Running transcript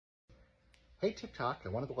Hey TikTok, I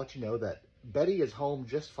wanted to let you know that Betty is home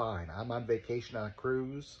just fine. I'm on vacation on a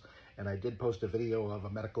cruise, and I did post a video of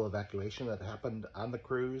a medical evacuation that happened on the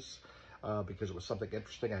cruise because it was something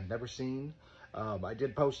interesting I'd never seen. I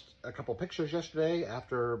did post a couple pictures yesterday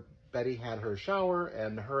after Betty had her shower,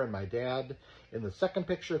 and her and my dad. In the second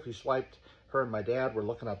picture, if you swiped, her and my dad were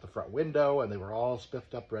looking out the front window, and they were all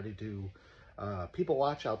spiffed up, ready to people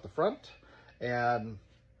watch out the front. And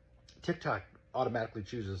TikTok automatically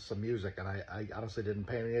chooses some music, and I honestly didn't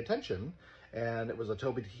pay any attention. And it was a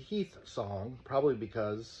Toby Keith song, probably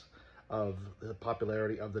because of the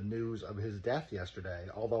popularity of the news of his death yesterday,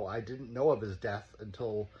 although I didn't know of his death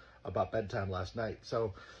until about bedtime last night.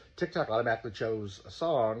 So TikTok automatically chose a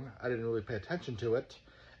song. I didn't really pay attention to it,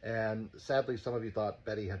 and sadly some of you thought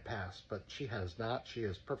Betty had passed, but she has not. She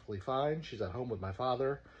is perfectly fine. She's at home with my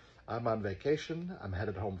father. I'm on vacation. I'm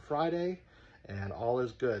headed home Friday, and all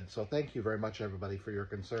is good. So thank you very much, everybody, for your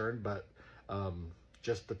concern, but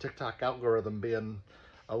just the TikTok algorithm being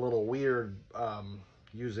a little weird,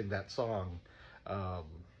 using that song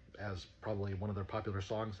as probably one of their popular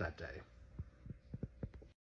songs that day.